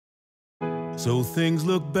So things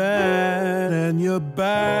look bad and your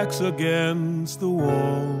back's against the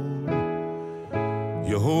wall.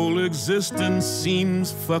 Your whole existence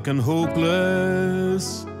seems fucking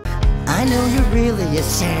hopeless. I know you're really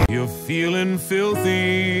ashamed. You're feeling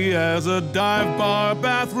filthy as a dive bar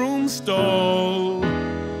bathroom stall.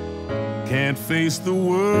 Can't face the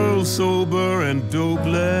world sober and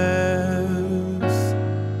dopeless.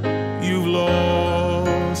 You've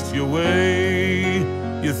lost your way.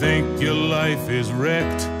 You think your life is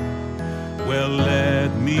wrecked. Well,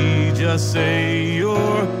 let me just say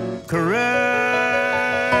you're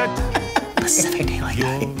correct.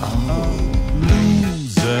 You're a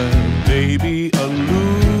loser, baby, a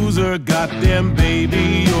loser. Goddamn,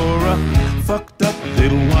 baby, you're a fucked up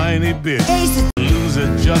little whiny bitch.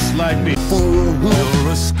 Loser just like me.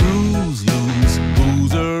 You're a screws loose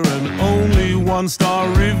boozer and only one-star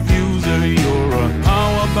reviewser. You're a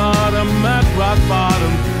power bottom at rock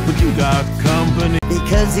bottom, but you got company.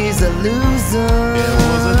 Because he's a loser. There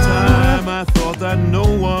was a time I thought that no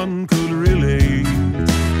one could relate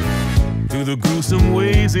to the gruesome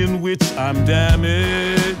ways in which I'm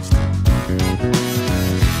damaged.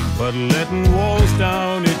 But letting walls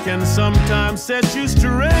down, it can sometimes set you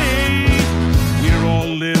straight. We're all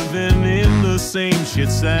living in the same shit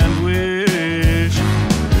sandwich.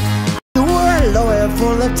 You were a lawyer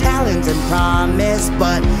full of talent and promise,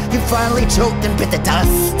 but you finally choked and bit the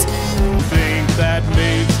dust. Think that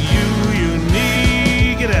makes you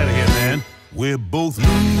unique? Get out of here, man. We're both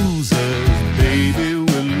losers, baby,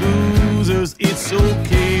 we're losers. It's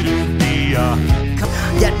okay to be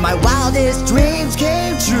Yet my wildest dreams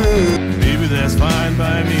came true. Maybe that's fine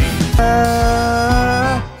by me.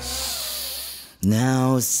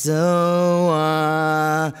 Now so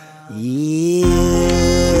are you.